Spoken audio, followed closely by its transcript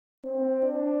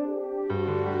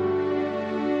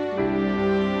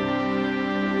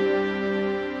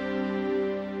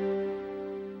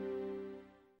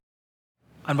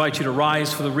I invite you to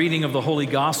rise for the reading of the Holy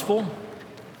Gospel.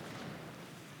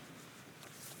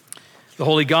 The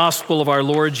Holy Gospel of our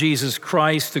Lord Jesus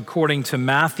Christ according to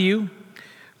Matthew.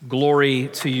 Glory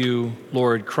to you,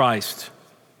 Lord Christ.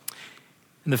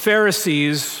 And the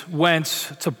Pharisees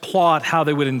went to plot how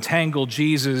they would entangle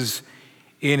Jesus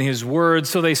in his words,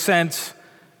 so they sent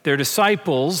their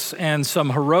disciples and some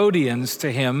Herodians to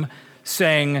him,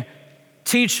 saying,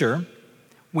 "Teacher,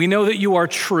 we know that you are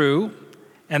true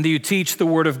and that you teach the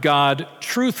word of God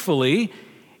truthfully,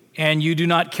 and you do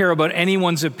not care about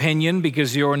anyone's opinion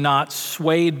because you're not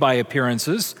swayed by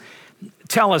appearances.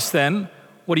 Tell us then,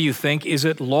 what do you think? Is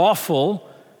it lawful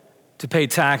to pay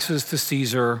taxes to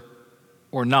Caesar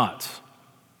or not?"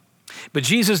 But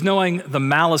Jesus, knowing the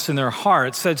malice in their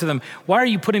hearts, said to them, "Why are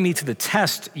you putting me to the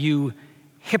test, you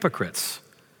hypocrites?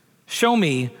 Show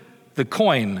me the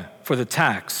coin for the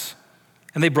tax."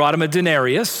 And they brought him a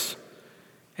denarius,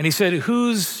 and he said,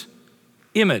 "Whose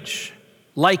image,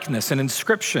 likeness, and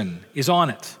inscription is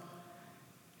on it?"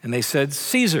 And they said,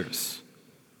 "Caesar's."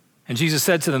 And Jesus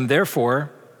said to them, "Therefore,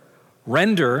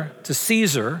 render to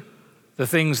Caesar the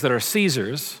things that are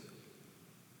Caesar's,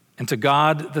 and to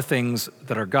God the things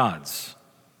that are God's."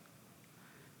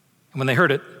 And when they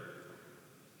heard it,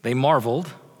 they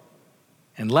marveled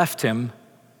and left him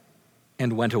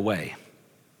and went away.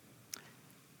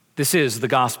 This is the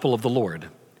gospel of the Lord.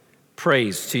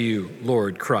 Praise to you,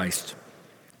 Lord Christ.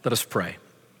 Let us pray.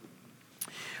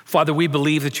 Father, we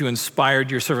believe that you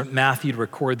inspired your servant Matthew to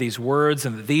record these words,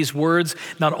 and that these words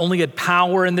not only had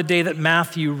power in the day that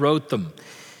Matthew wrote them,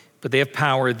 but they have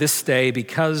power this day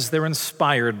because they're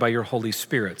inspired by your Holy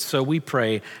Spirit. So we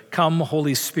pray, come,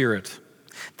 Holy Spirit,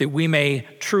 that we may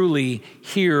truly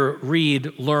hear,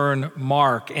 read, learn,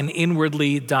 mark, and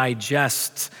inwardly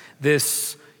digest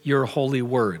this, your holy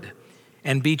word,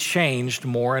 and be changed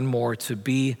more and more to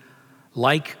be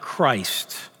like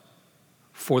Christ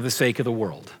for the sake of the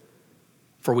world.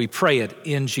 For we pray it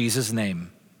in Jesus'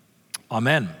 name.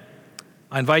 Amen.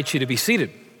 I invite you to be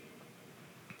seated.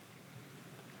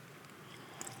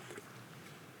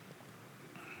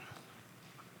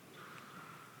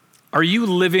 Are you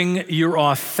living your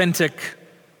authentic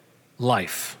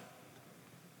life?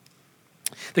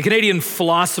 The Canadian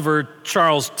philosopher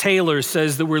Charles Taylor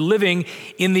says that we're living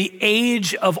in the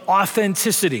age of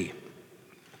authenticity,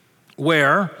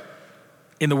 where,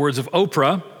 in the words of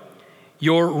Oprah,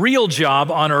 your real job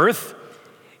on earth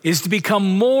is to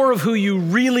become more of who you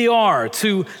really are,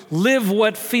 to live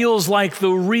what feels like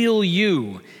the real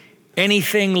you.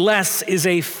 Anything less is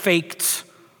a faked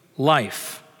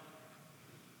life.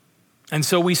 And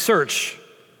so we search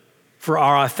for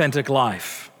our authentic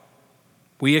life.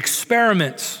 We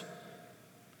experiment.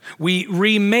 We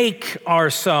remake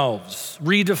ourselves,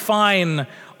 redefine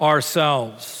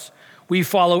ourselves. We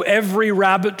follow every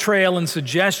rabbit trail and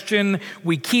suggestion.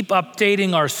 We keep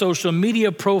updating our social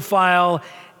media profile,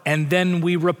 and then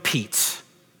we repeat.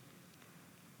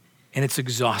 And it's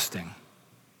exhausting.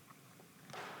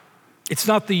 It's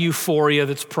not the euphoria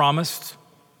that's promised.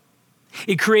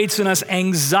 It creates in us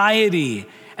anxiety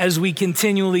as we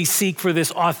continually seek for this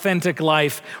authentic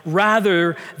life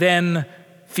rather than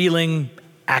feeling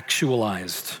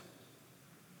actualized,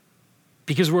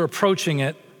 because we're approaching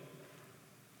it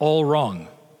all wrong.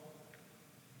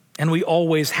 And we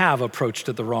always have approached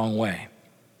it the wrong way.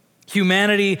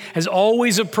 Humanity has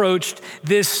always approached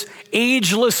this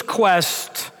ageless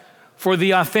quest for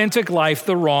the authentic life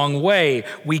the wrong way.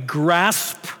 We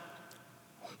grasp,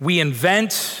 we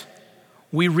invent,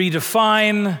 we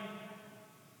redefine,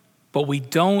 but we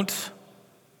don't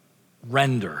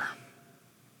render.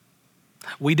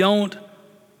 We don't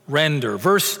render.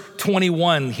 Verse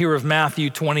 21 here of Matthew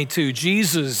 22,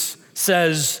 Jesus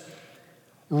says,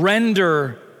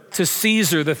 "Render to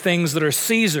Caesar the things that are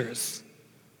Caesar's,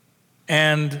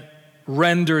 and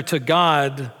render to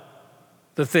God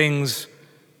the things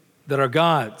that are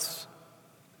God's."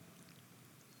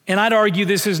 And I'd argue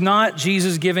this is not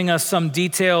Jesus giving us some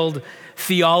detailed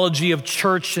theology of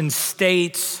church and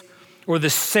state or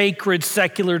the sacred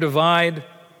secular divide.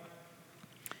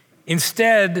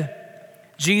 Instead,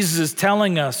 Jesus is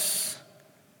telling us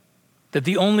that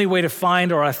the only way to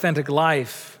find our authentic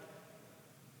life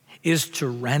is to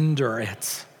render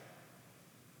it.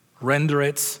 Render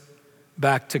it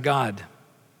back to God.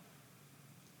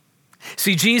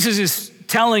 See, Jesus is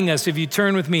telling us, if you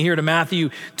turn with me here to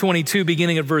Matthew 22,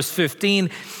 beginning at verse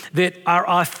 15, that our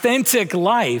authentic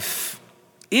life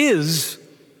is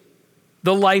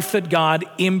the life that God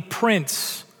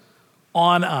imprints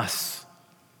on us.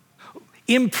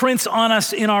 Imprints on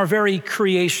us in our very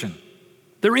creation.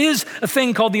 There is a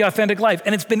thing called the authentic life,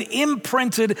 and it's been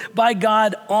imprinted by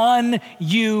God on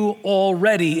you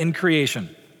already in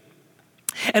creation.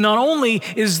 And not only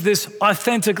is this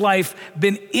authentic life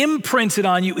been imprinted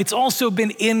on you, it's also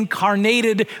been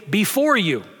incarnated before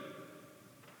you.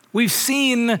 We've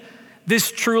seen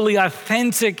this truly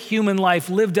authentic human life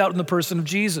lived out in the person of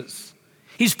Jesus.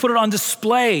 He's put it on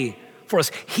display for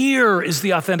us. Here is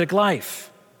the authentic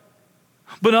life.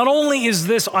 But not only is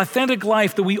this authentic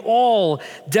life that we all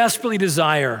desperately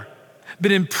desire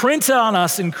been imprinted on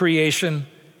us in creation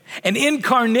and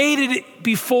incarnated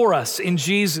before us in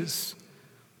Jesus,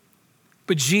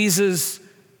 but Jesus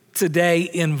today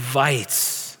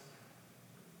invites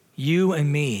you and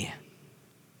me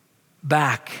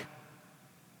back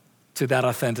to that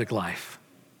authentic life.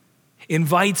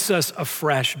 Invites us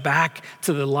afresh back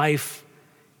to the life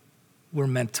we're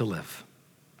meant to live.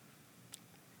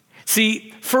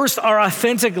 See, first, our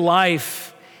authentic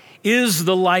life is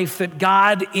the life that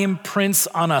God imprints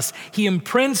on us. He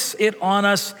imprints it on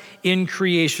us in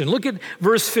creation. Look at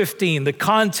verse 15. The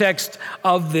context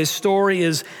of this story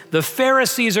is the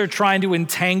Pharisees are trying to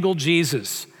entangle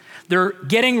Jesus. They're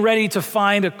getting ready to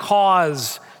find a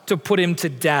cause to put him to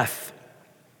death.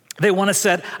 They want to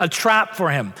set a trap for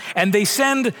him. And they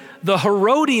send the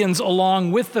Herodians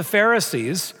along with the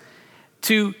Pharisees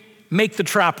to make the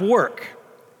trap work.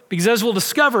 Because as we'll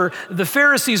discover, the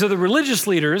Pharisees are the religious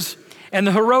leaders and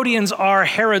the Herodians are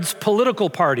Herod's political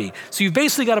party. So you've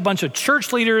basically got a bunch of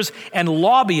church leaders and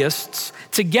lobbyists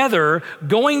together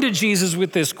going to Jesus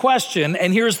with this question,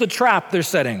 and here's the trap they're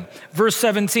setting. Verse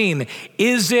 17,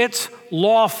 is it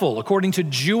lawful, according to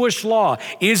Jewish law,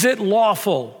 is it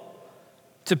lawful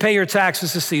to pay your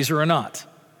taxes to Caesar or not?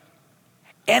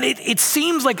 And it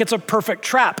seems like it's a perfect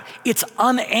trap. It's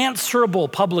unanswerable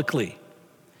publicly.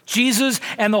 Jesus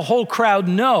and the whole crowd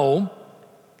know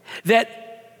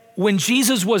that when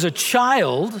Jesus was a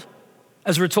child,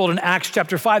 as we're told in Acts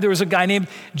chapter 5, there was a guy named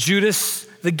Judas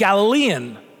the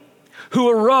Galilean who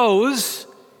arose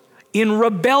in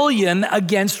rebellion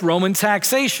against Roman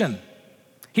taxation.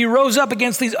 He rose up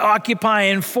against these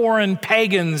occupying foreign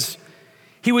pagans.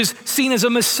 He was seen as a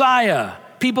Messiah.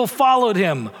 People followed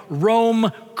him.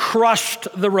 Rome crushed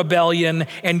the rebellion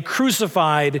and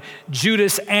crucified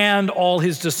Judas and all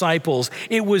his disciples.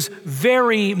 It was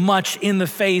very much in the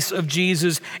face of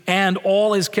Jesus and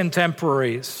all his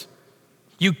contemporaries.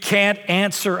 You can't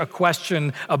answer a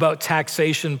question about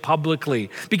taxation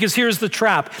publicly, because here's the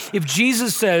trap. If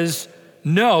Jesus says,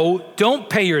 no,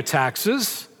 don't pay your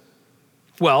taxes,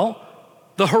 well,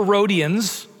 the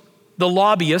Herodians, the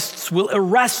lobbyists, will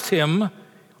arrest him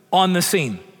on the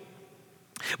scene.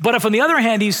 But if on the other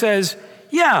hand he says,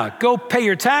 yeah, go pay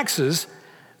your taxes,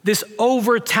 this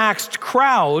overtaxed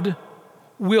crowd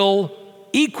will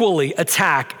equally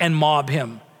attack and mob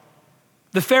him.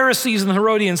 The Pharisees and the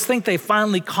Herodians think they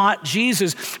finally caught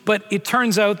Jesus, but it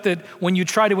turns out that when you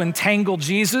try to entangle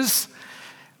Jesus,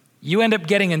 you end up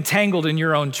getting entangled in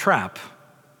your own trap.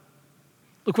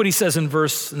 Look what he says in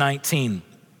verse 19.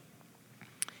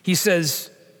 He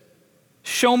says,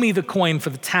 show me the coin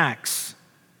for the tax.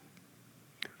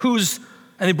 And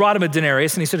they brought him a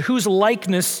denarius, and he said, whose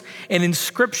likeness and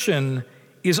inscription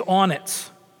is on it?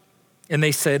 And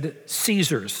they said,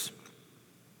 Caesar's.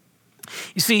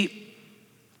 You see,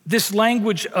 this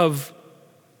language of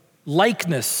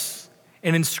likeness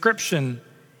and inscription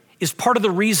is part of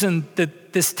the reason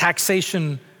that this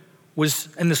taxation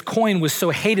and this coin was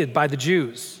so hated by the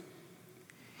Jews.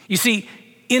 You see,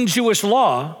 in Jewish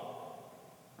law,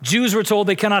 Jews were told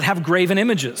they cannot have graven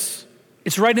images.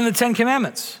 It's right in the Ten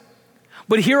Commandments.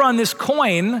 But here on this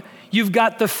coin, you've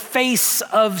got the face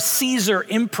of Caesar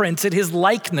imprinted, his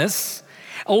likeness,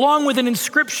 along with an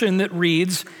inscription that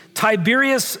reads,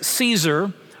 Tiberius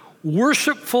Caesar,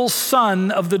 worshipful son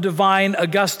of the divine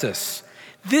Augustus.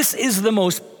 This is the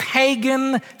most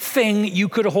pagan thing you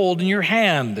could hold in your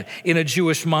hand in a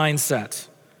Jewish mindset.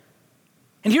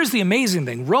 And here's the amazing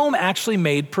thing. Rome actually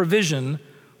made provision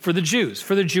for the Jews,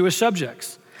 for the Jewish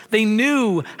subjects. They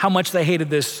knew how much they hated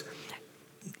this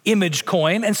image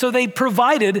coin, and so they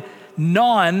provided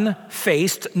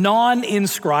non-faced,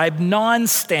 non-inscribed,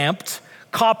 non-stamped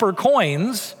copper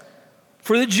coins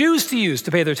for the Jews to use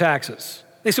to pay their taxes.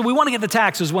 They said, we want to get the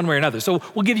taxes one way or another, so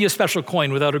we'll give you a special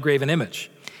coin without a graven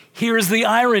image. Here's the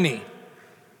irony.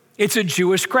 It's a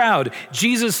Jewish crowd.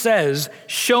 Jesus says,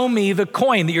 show me the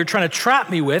coin that you're trying to trap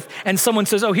me with, and someone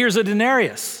says, oh, here's a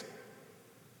denarius.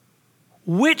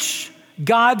 Which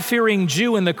God-fearing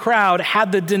Jew in the crowd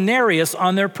had the denarius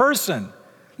on their person?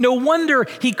 No wonder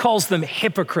he calls them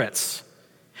hypocrites.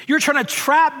 You're trying to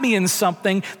trap me in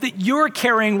something that you're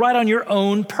carrying right on your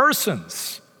own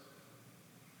persons.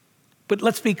 But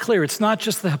let's be clear, it's not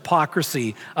just the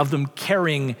hypocrisy of them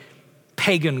carrying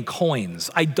pagan coins,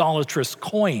 idolatrous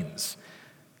coins,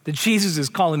 that Jesus is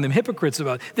calling them hypocrites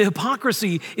about. The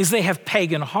hypocrisy is they have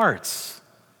pagan hearts.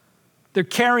 They're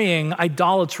carrying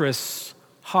idolatrous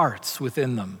hearts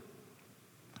within them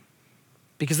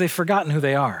because they've forgotten who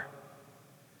they are.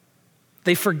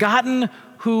 They've forgotten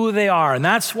who they are, and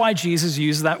that's why Jesus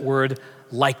used that word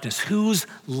likeness. Whose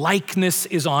likeness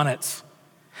is on it?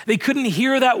 They couldn't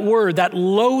hear that word, that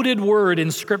loaded word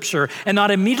in Scripture, and not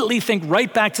immediately think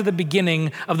right back to the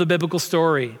beginning of the biblical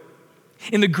story.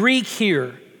 In the Greek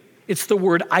here, it's the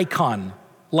word icon,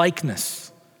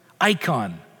 likeness,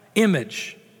 icon,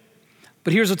 image.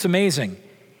 But here's what's amazing.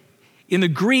 In the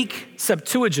Greek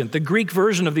Septuagint, the Greek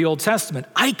version of the Old Testament,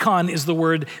 icon is the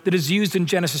word that is used in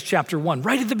Genesis chapter 1,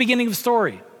 right at the beginning of the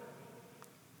story.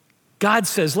 God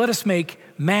says, let us make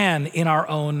man in our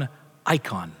own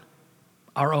icon,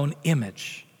 our own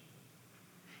image.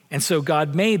 And so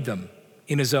God made them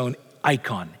in his own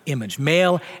icon, image.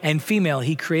 Male and female,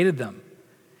 he created them.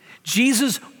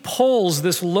 Jesus pulls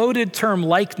this loaded term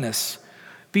likeness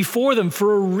before them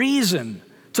for a reason,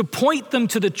 to point them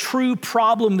to the true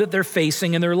problem that they're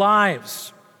facing in their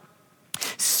lives.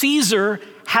 Caesar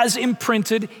has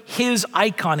imprinted his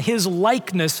icon, his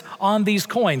likeness on these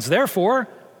coins. Therefore,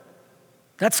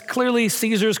 that's clearly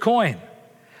Caesar's coin.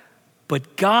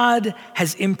 But God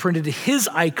has imprinted his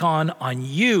icon on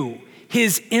you,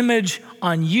 his image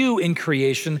on you in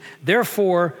creation.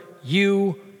 Therefore,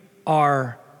 you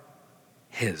are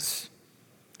his.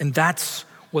 And that's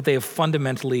what they have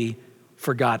fundamentally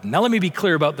forgotten. Now, let me be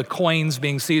clear about the coins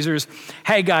being Caesar's.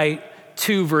 Haggai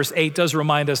 2, verse 8 does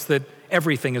remind us that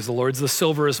everything is the Lord's. The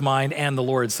silver is mine, and the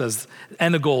Lord says,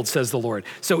 and the gold, says the Lord.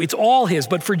 So it's all his.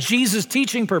 But for Jesus'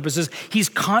 teaching purposes, he's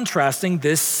contrasting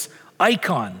this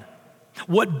icon.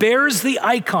 What bears the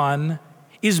icon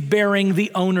is bearing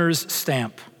the owner's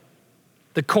stamp.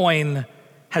 The coin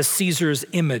has Caesar's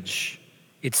image.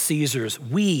 It's Caesar's.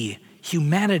 We,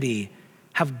 humanity,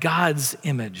 have God's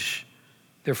image.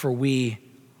 Therefore, we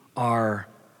are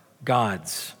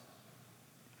God's.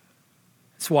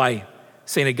 That's why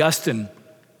St. Augustine,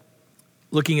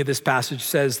 looking at this passage,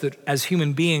 says that as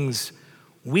human beings,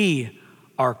 we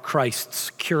are Christ's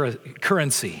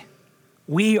currency.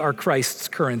 We are Christ's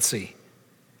currency.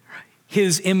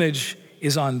 His image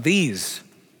is on these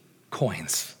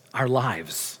coins, our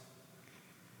lives.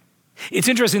 It's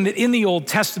interesting that in the Old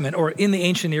Testament, or in the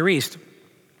ancient Near East,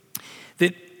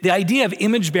 that the idea of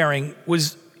image bearing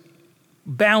was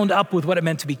bound up with what it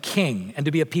meant to be king and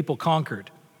to be a people conquered.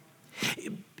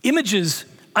 Images,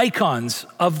 icons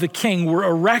of the king were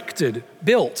erected,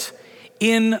 built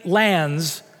in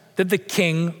lands that the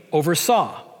king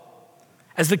oversaw.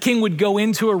 As the king would go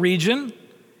into a region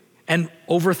and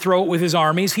overthrow it with his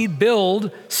armies, he'd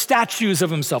build statues of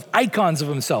himself, icons of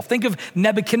himself. Think of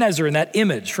Nebuchadnezzar in that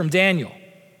image from Daniel.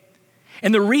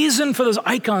 And the reason for those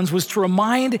icons was to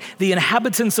remind the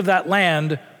inhabitants of that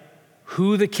land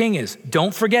who the king is.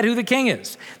 Don't forget who the king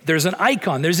is. There's an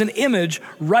icon, there's an image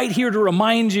right here to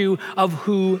remind you of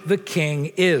who the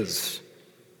king is.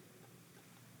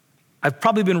 I've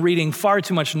probably been reading far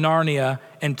too much Narnia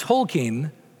and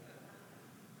Tolkien,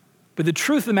 but the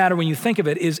truth of the matter when you think of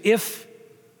it is if,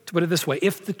 to put it this way,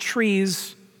 if the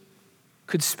trees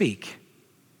could speak,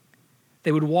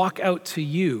 they would walk out to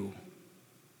you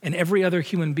and every other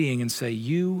human being and say,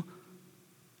 you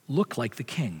look like the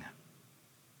king.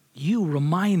 You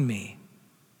remind me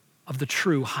of the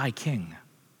true high king.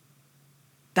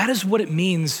 That is what it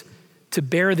means to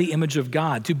bear the image of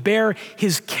God, to bear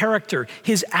his character,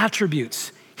 his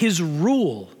attributes, his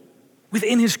rule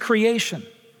within his creation,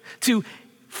 to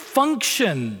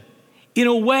function in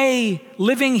a way,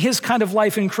 living his kind of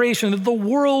life in creation, that the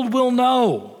world will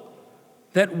know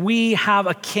that we have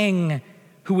a king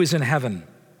who is in heaven.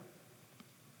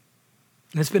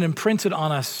 And it's been imprinted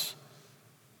on us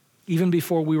even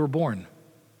before we were born.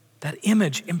 That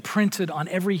image imprinted on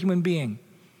every human being.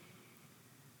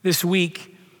 This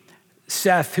week,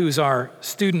 Seth, who's our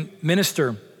student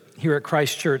minister here at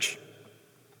Christ Church,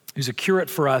 who's a curate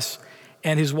for us,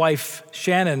 and his wife,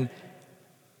 Shannon,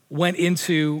 went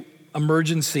into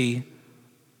emergency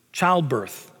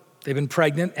childbirth. They've been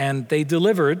pregnant, and they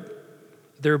delivered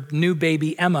their new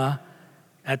baby, Emma,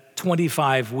 at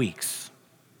 25 weeks.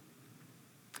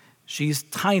 She's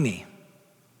tiny,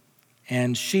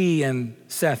 and she and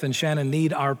Seth and Shannon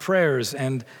need our prayers,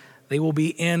 and they will be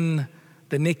in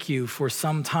the NICU for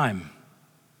some time.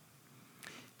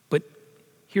 But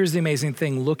here's the amazing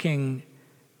thing, looking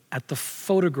at the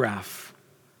photograph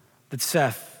that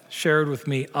Seth shared with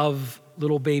me of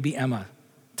little baby Emma,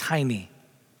 tiny,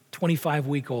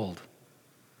 25-week-old.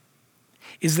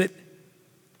 is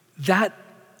that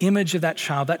image of that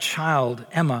child,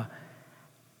 Emma,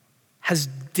 has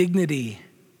dignity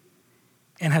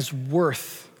and has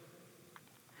worth,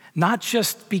 not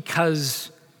just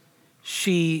because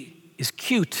she is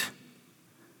cute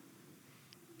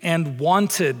and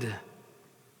wanted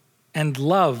and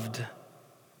loved,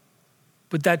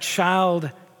 but that child,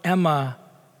 Emma,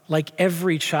 like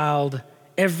every child,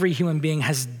 every human being,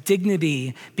 has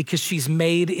dignity because she's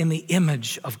made in the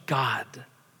image of God.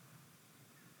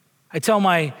 I tell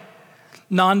my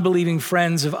non-believing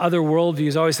friends of other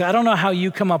worldviews, I always say, I don't know how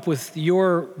you come up with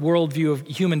your worldview of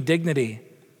human dignity.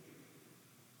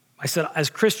 I said, as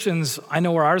Christians, I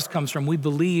know where ours comes from. We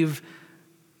believe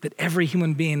that every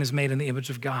human being is made in the image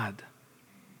of God.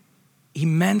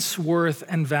 Immense worth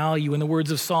and value. In the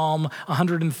words of Psalm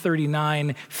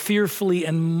 139, fearfully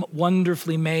and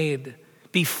wonderfully made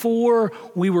before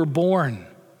we were born.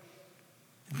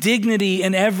 Dignity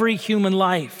in every human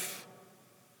life.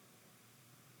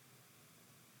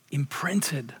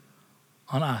 Imprinted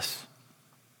on us.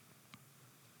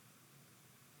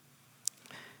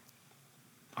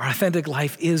 Our authentic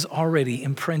life is already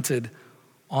imprinted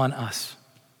on us.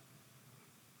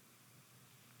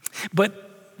 But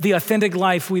the authentic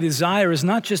life we desire has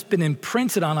not just been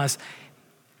imprinted on us,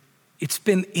 it's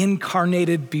been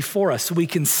incarnated before us so we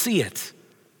can see it.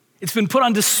 It's been put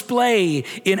on display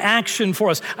in action for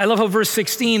us. I love how verse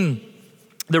 16,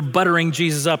 they're buttering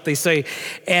Jesus up. They say,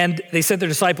 and they sent their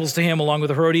disciples to him along with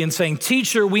the Herodians saying,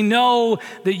 "Teacher, we know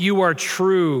that you are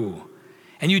true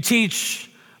and you teach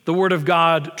the word of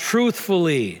God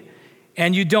truthfully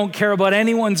and you don't care about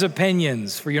anyone's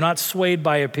opinions, for you're not swayed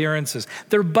by appearances."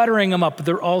 They're buttering him up, but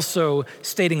they're also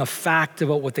stating a fact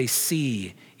about what they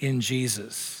see in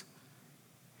Jesus.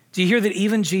 Do you hear that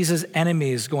even Jesus'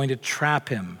 enemies going to trap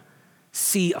him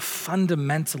see a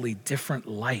fundamentally different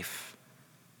life?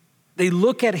 They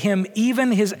look at him,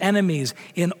 even his enemies,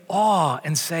 in awe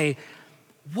and say,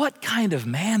 what kind of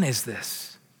man is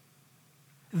this?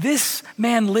 This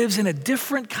man lives in a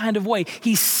different kind of way.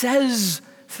 He says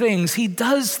things, he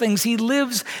does things, he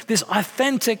lives this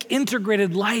authentic,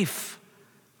 integrated life,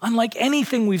 unlike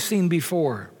anything we've seen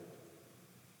before.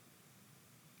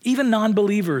 Even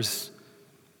non-believers,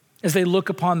 as they look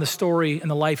upon the story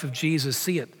and the life of Jesus,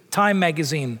 see it. Time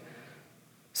magazine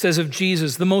says of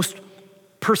Jesus, the most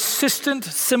persistent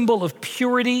symbol of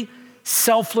purity,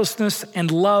 selflessness,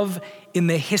 and love in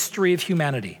the history of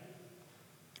humanity.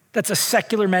 That's a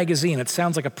secular magazine. It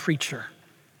sounds like a preacher.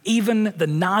 Even the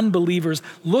non-believers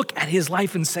look at his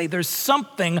life and say, there's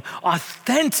something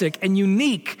authentic and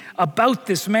unique about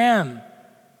this man.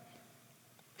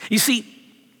 You see,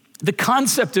 the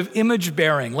concept of image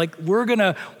bearing, like we're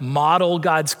gonna model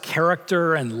God's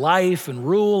character and life and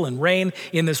rule and reign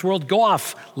in this world, go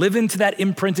off, live into that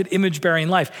imprinted image bearing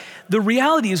life. The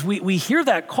reality is we hear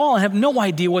that call and have no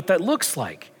idea what that looks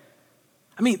like.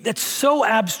 I mean, that's so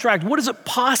abstract. What does it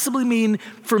possibly mean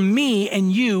for me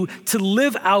and you to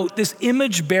live out this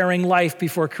image bearing life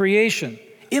before creation?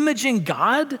 Imaging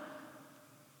God?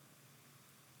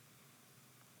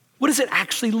 What does it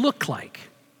actually look like?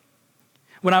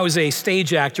 When I was a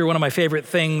stage actor, one of my favorite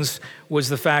things was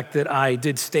the fact that I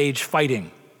did stage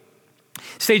fighting.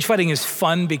 Stage fighting is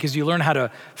fun because you learn how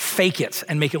to fake it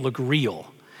and make it look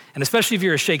real. And especially if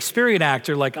you're a Shakespearean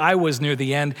actor like I was near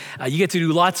the end, you get to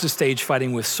do lots of stage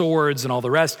fighting with swords and all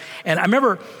the rest. And I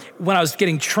remember when I was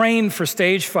getting trained for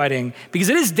stage fighting, because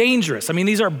it is dangerous. I mean,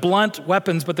 these are blunt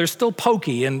weapons, but they're still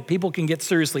pokey and people can get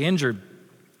seriously injured.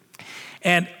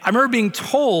 And I remember being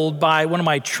told by one of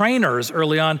my trainers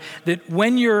early on that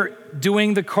when you're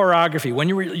doing the choreography, when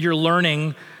you're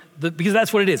learning, because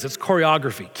that's what it is, it's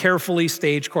choreography, carefully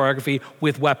staged choreography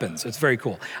with weapons. It's very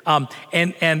cool.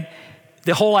 And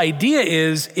the whole idea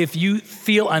is if you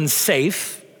feel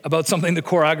unsafe about something the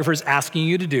choreographer is asking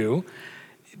you to do,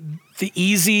 the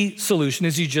easy solution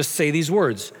is you just say these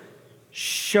words,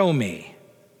 "Show me."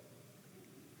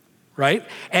 Right?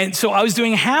 And so I was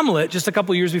doing Hamlet just a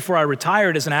couple years before I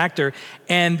retired as an actor,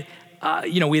 and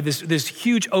we had this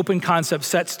huge open concept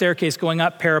set, staircase going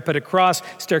up, parapet across,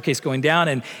 staircase going down,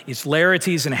 and it's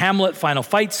Laertes and Hamlet, final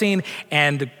fight scene,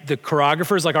 and the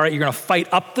choreographer's like, all right, you're gonna fight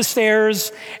up the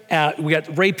stairs, we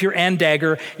got rapier and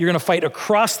dagger, you're gonna fight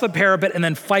across the parapet and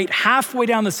then fight halfway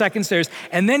down the second stairs,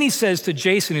 and then he says to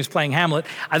Jason, who's playing Hamlet,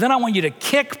 then I want you to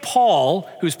kick Paul,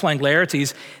 who's playing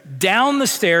Laertes, down the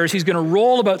stairs. He's gonna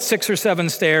roll about 6 or 7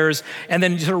 stairs, and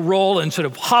then sort of roll and sort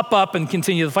of hop up and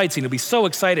continue the fight scene. It'll be so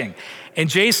exciting. And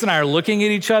Jason and I are looking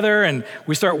at each other, and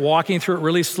we start walking through it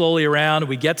really slowly around.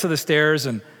 We get to the stairs,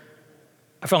 and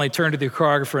I finally turned to the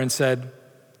choreographer and said,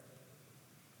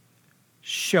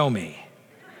 "Show me."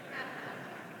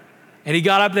 And he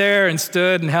got up there and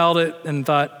stood and held it and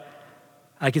thought,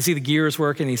 I can see the gears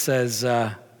working. He says,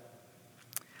 I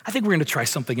think we're going to try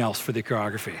something else for the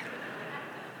choreography.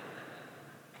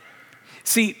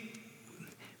 See,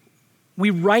 we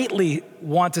rightly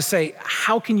want to say,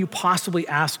 how can you possibly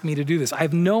ask me to do this? I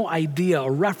have no idea,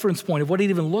 a reference point of what it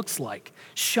even looks like.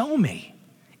 Show me.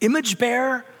 Image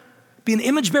bearer, be an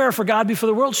image bearer for God before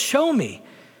the world, show me.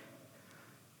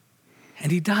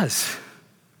 And he does.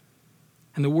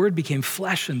 And the Word became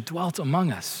flesh and dwelt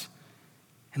among us.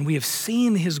 And we have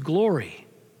seen his glory.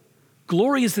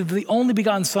 Glory is the only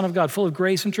begotten Son of God, full of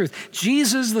grace and truth.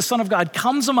 Jesus, the Son of God,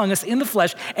 comes among us in the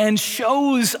flesh and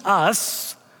shows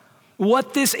us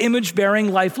what this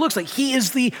image-bearing life looks like. He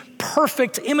is the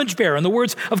perfect image bearer. In the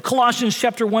words of Colossians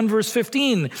chapter 1, verse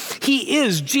 15,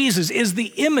 Jesus is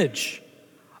the image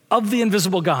of the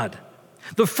invisible God,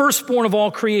 the firstborn of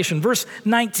all creation. Verse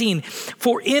 19,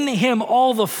 for in him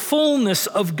all the fullness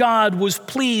of God was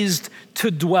pleased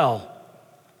to dwell.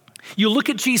 You look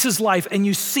at Jesus' life and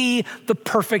you see the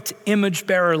perfect image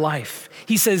bearer life.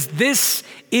 He says, this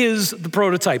is the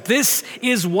prototype. This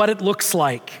is what it looks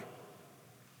like.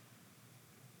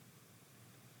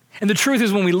 And the truth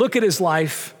is, when we look at his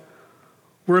life,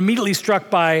 we're immediately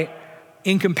struck by,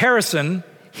 in comparison,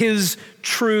 his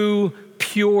true,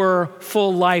 pure,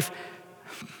 full life.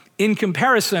 In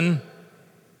comparison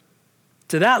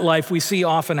to that life, we see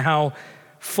often how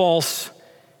false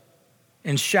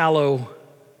and shallow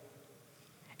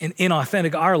and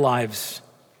inauthentic our lives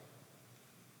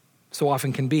so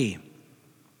often can be.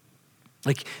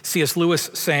 Like C.S.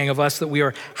 Lewis saying of us that we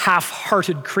are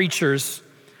half-hearted creatures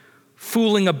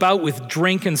fooling about with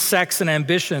drink and sex and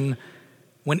ambition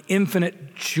when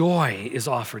infinite joy is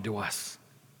offered to us.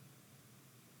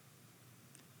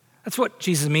 That's what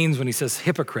Jesus means when he says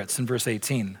hypocrites in verse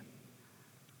 18.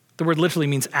 The word literally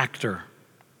means actor.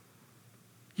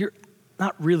 You're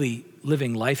not really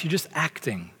living life, you're just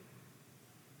acting.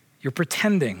 You're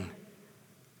pretending.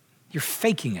 You're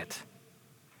faking it.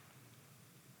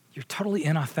 You're totally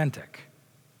inauthentic.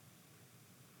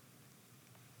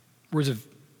 Words of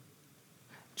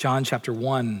John chapter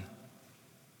 1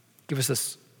 give us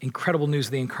this incredible news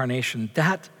of the incarnation.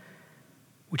 That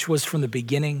which was from the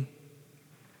beginning,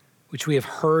 which we have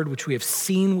heard, which we have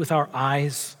seen with our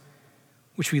eyes,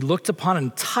 which we looked upon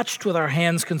and touched with our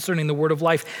hands concerning the word of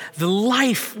life. The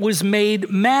life was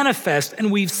made manifest,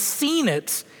 and we've seen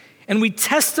it, and we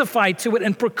testify to it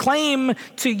and proclaim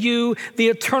to you the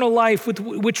eternal life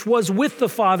which was with the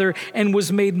Father and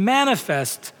was made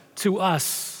manifest to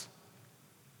us.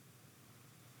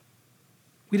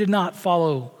 We did not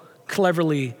follow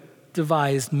cleverly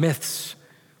devised myths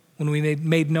when we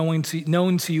made known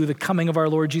to you the coming of our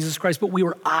Lord Jesus Christ, but we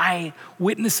were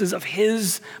eyewitnesses of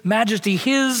his majesty,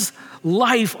 his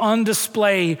life on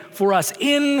display for us,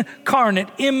 incarnate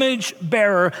image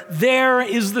bearer. There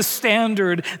is the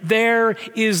standard. There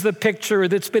is the picture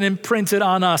that's been imprinted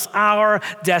on us, our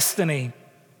destiny.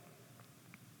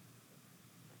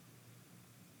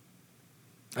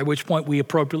 At which point we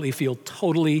appropriately feel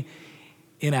totally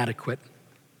inadequate.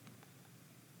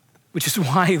 Which is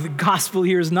why the gospel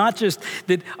here is not just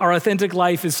that our authentic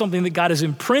life is something that God has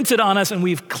imprinted on us and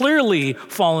we've clearly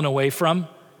fallen away from.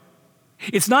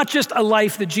 It's not just a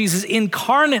life that Jesus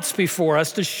incarnates before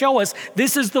us to show us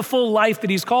this is the full life that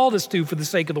he's called us to for the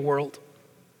sake of the world.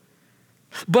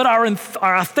 But our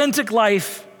authentic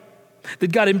life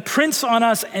that God imprints on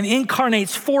us and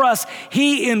incarnates for us,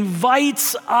 he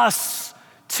invites us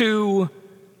to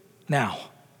now.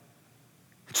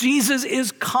 Jesus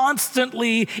is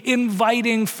constantly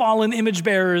inviting fallen image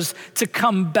bearers to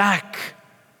come back,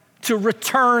 to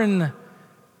return,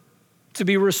 to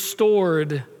be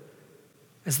restored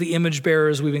as the image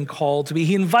bearers we've been called to be.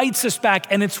 He invites us back,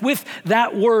 and it's with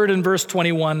that word in verse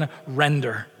 21,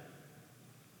 render.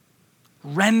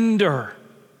 Render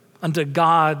unto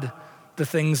God the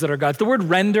things that are God's. The word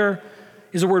render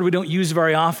is a word we don't use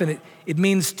very often. It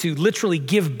means to literally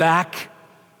give back.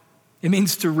 It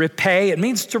means to repay. It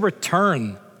means to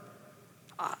return.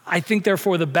 I think,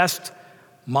 therefore, the best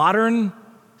modern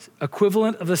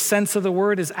equivalent of the sense of the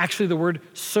word is actually the word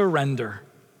surrender.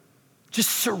 Just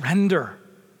surrender.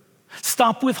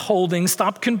 Stop withholding,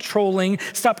 stop controlling,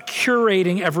 stop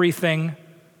curating everything,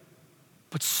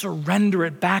 but surrender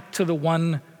it back to the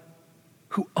one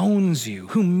who owns you,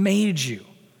 who made you,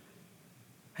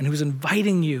 and who's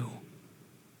inviting you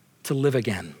to live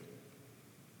again.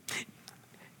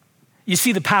 You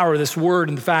see the power of this word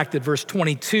in the fact that verse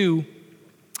 22,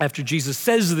 after Jesus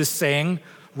says this saying,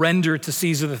 render to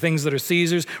Caesar the things that are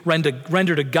Caesar's,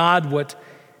 render to God what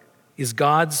is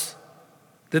God's,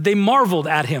 that they marveled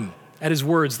at him At his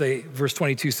words, verse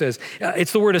 22 says,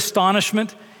 it's the word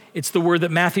astonishment. It's the word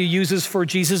that Matthew uses for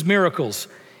Jesus' miracles.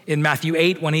 In Matthew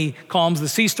 8, when he calms the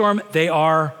sea storm, they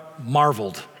are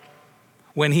marveled.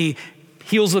 When he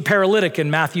heals the paralytic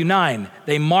in Matthew 9,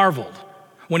 they marveled.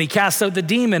 When he casts out the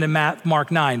demon in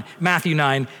Matthew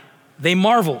 9, they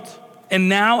marveled. And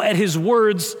now at his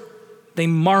words, they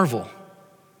marvel.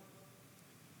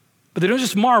 But they don't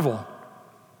just marvel.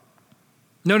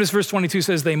 Notice verse 22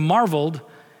 says they marveled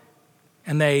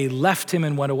and they left him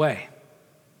and went away.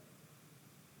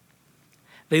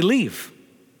 They leave.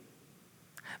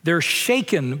 They're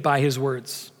shaken by his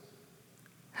words.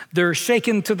 They're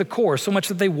shaken to the core, so much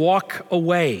that they walk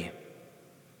away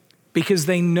because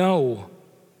they know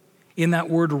in that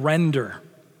word render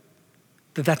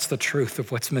that that's the truth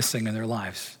of what's missing in their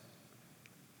lives.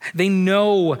 They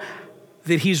know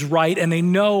that he's right, and they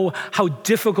know how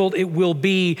difficult it will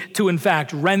be to, in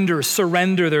fact,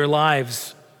 surrender their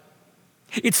lives.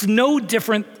 It's no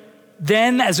different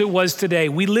then as it was today.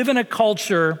 We live in a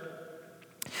culture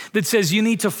that says you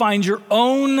need to find your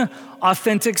own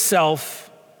authentic self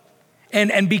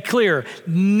and be clear,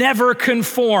 never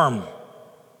conform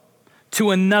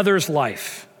to another's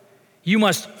life. You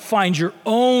must find your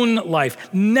own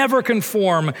life. Never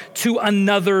conform to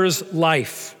another's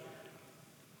life.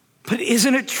 But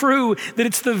isn't it true that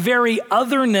it's the very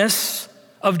otherness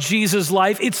of Jesus'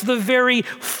 life? It's the very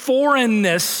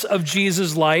foreignness of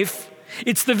Jesus' life.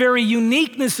 It's the very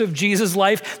uniqueness of Jesus'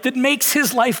 life that makes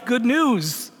his life good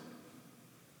news.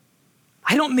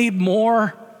 I don't need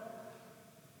more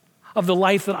of the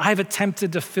life that I've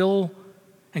attempted to fill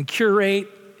and curate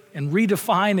and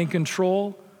redefine and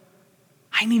control.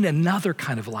 I need another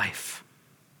kind of life.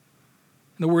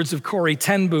 In the words of Corrie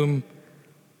ten Boom,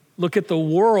 look at the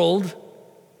world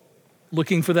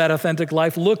looking for that authentic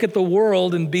life. Look at the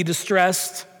world and be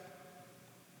distressed.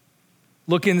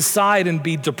 Look inside and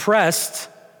be depressed.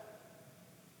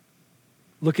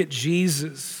 Look at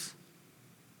Jesus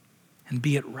and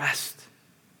be at rest.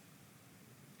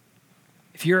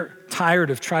 If you're tired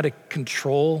of trying to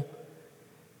control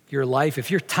your life,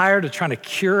 if you're tired of trying to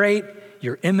curate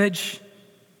your image,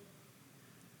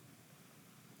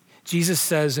 Jesus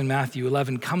says in Matthew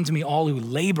 11, come to me all who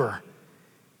labor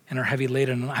and are heavy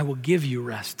laden, and I will give you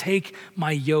rest. Take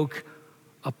my yoke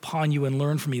upon you and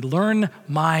learn from me. Learn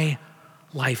my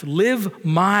life. Live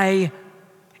my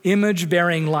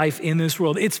image-bearing life in this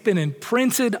world. It's been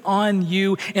imprinted on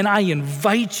you, and I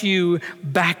invite you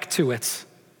back to it.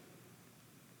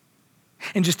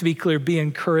 And just to be clear, be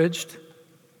encouraged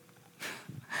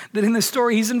that in the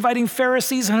story, he's inviting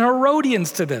Pharisees and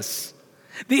Herodians to this.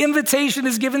 The invitation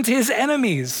is given to his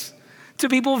enemies, to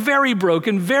people very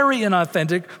broken, very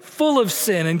inauthentic, full of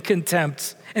sin and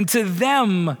contempt. And to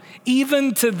them,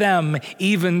 even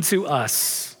to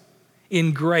us,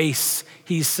 in grace,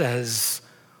 he says,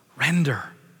 render.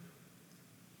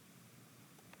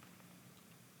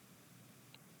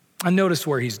 And notice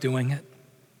where he's doing it.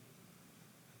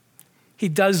 He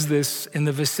does this in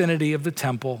the vicinity of the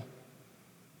temple.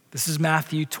 This is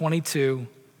Matthew 22.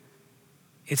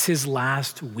 It's his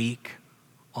last week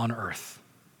on earth.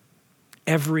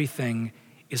 Everything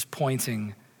is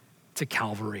pointing to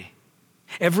Calvary.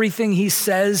 Everything he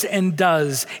says and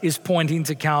does is pointing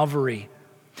to Calvary.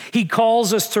 He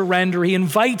calls us to render. He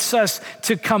invites us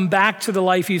to come back to the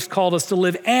life he's called us to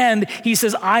live. And he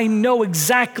says, I know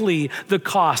exactly the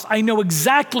cost. I know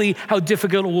exactly how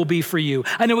difficult it will be for you.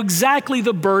 I know exactly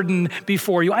the burden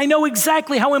before you. I know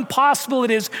exactly how impossible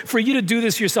it is for you to do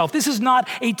this yourself. This is not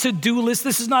a to-do list.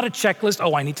 This is not a checklist.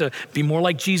 Oh, I need to be more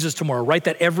like Jesus tomorrow. Write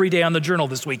that every day on the journal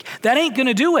this week. That ain't going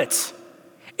to do it.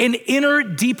 An inner,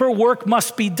 deeper work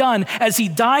must be done as he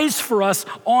dies for us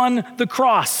on the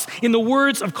cross. In the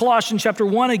words of Colossians chapter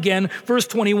 1 again, verse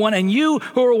 21, and you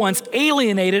who were once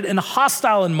alienated and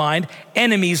hostile in mind,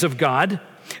 enemies of God,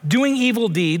 doing evil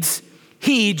deeds,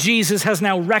 he, Jesus, has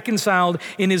now reconciled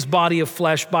in his body of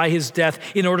flesh by his death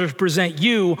in order to present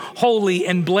you holy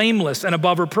and blameless and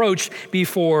above reproach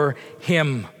before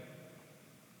him.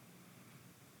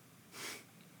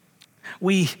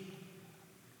 We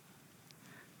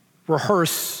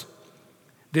rehearse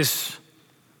this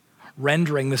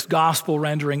rendering, this gospel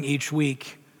rendering each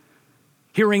week,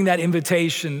 hearing that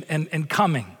invitation and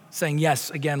coming, saying,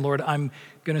 yes, again, Lord, I'm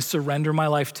going to surrender my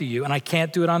life to you. And I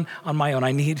can't do it on my own.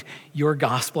 I need your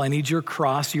gospel. I need your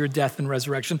cross, your death and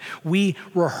resurrection. We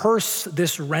rehearse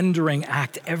this rendering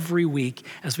act every week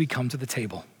as we come to the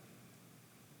table.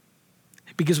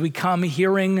 Because we come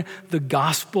hearing the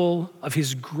gospel of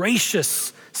his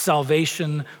gracious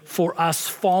salvation for us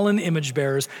fallen image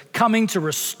bearers, coming to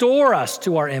restore us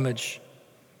to our image.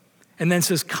 And then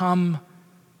says, come,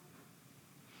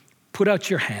 put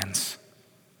out your hands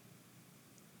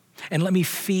and let me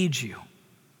feed you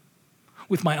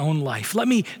with my own life. Let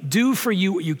me do for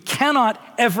you what you cannot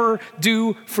ever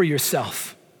do for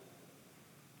yourself.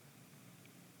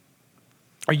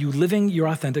 Are you living your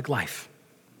authentic life?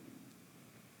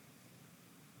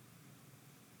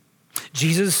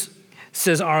 Jesus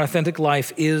says our authentic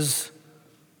life is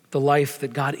the life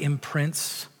that God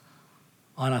imprints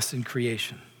on us in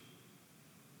creation.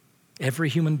 Every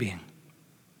human being,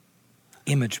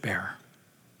 image bearer.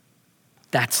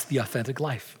 That's the authentic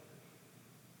life.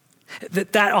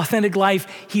 That authentic life,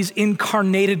 he's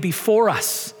incarnated before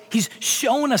us. He's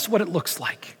shown us what it looks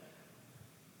like.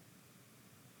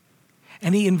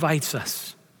 And he invites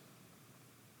us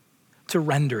to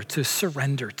render, to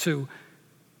surrender, to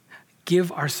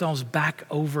give ourselves back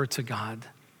over to God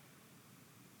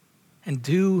and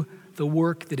do the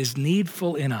work that is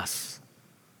needful in us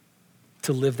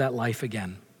to live that life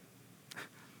again.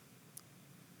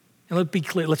 And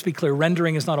let's be clear,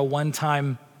 rendering is not a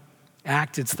one-time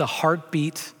act. It's the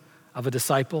heartbeat of a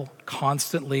disciple,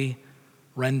 constantly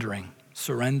rendering,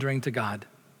 surrendering to God.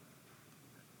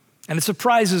 And it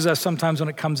surprises us sometimes when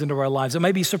it comes into our lives. It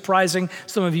may be surprising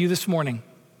some of you this morning.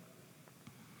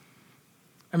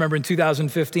 I remember in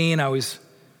 2015, I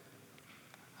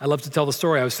love to tell the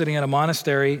story. I was sitting in a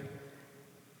monastery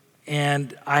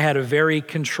and I had a very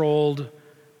controlled,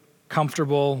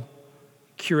 comfortable,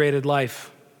 curated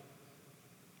life.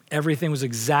 Everything was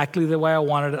exactly the way I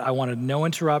wanted it. I wanted no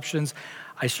interruptions.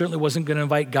 I certainly wasn't going to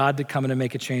invite God to come in and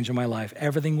make a change in my life.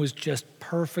 Everything was just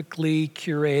perfectly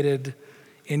curated,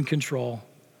 in control.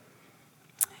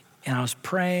 And I was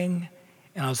praying,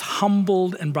 and I was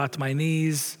humbled and brought to my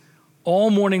knees all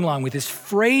morning long with this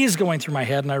phrase going through my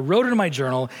head, and I wrote it in my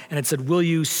journal, and it said, "Will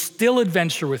you still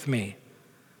adventure with me?"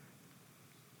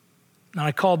 And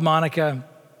I called Monica,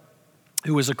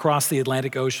 who was across the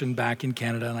Atlantic Ocean back in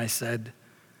Canada, and I said,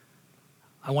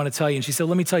 "I want to tell you." And she said,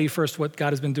 "Let me tell you first what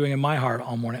God has been doing in my heart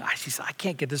all morning." She said, "I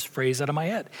can't get this phrase out of my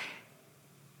head.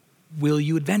 Will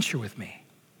you adventure with me?"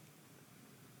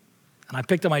 And I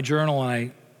picked up my journal and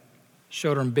I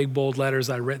showed her in big, bold letters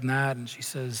I'd written that. And she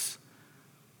says,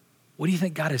 "What do you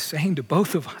think God is saying to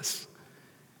both of us?"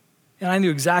 And I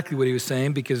knew exactly what he was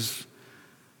saying because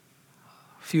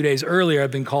a few days earlier,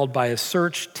 I'd been called by a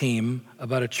search team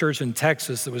about a church in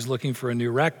Texas that was looking for a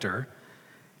new rector.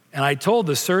 And I told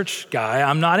the search guy,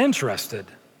 "I'm not interested."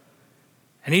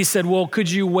 And he said, "Well,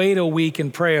 could you wait a week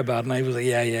and pray about it?" And I was like,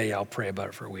 yeah, I'll pray about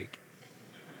it for a week.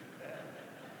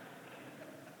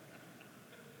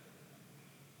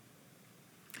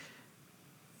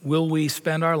 Will we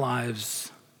spend our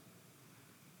lives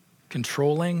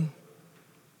controlling,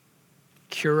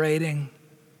 curating,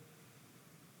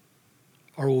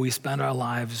 or will we spend our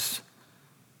lives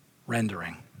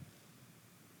rendering?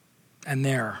 And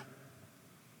there,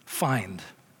 find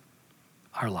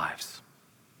our lives.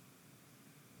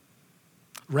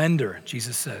 Render,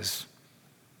 Jesus says,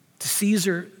 to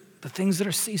Caesar the things that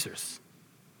are Caesar's.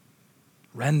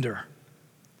 Render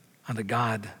unto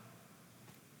God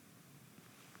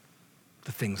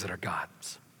the things that are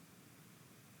God's.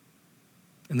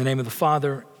 In the name of the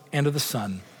Father, and of the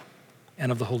Son,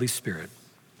 and of the Holy Spirit.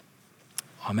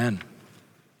 Amen.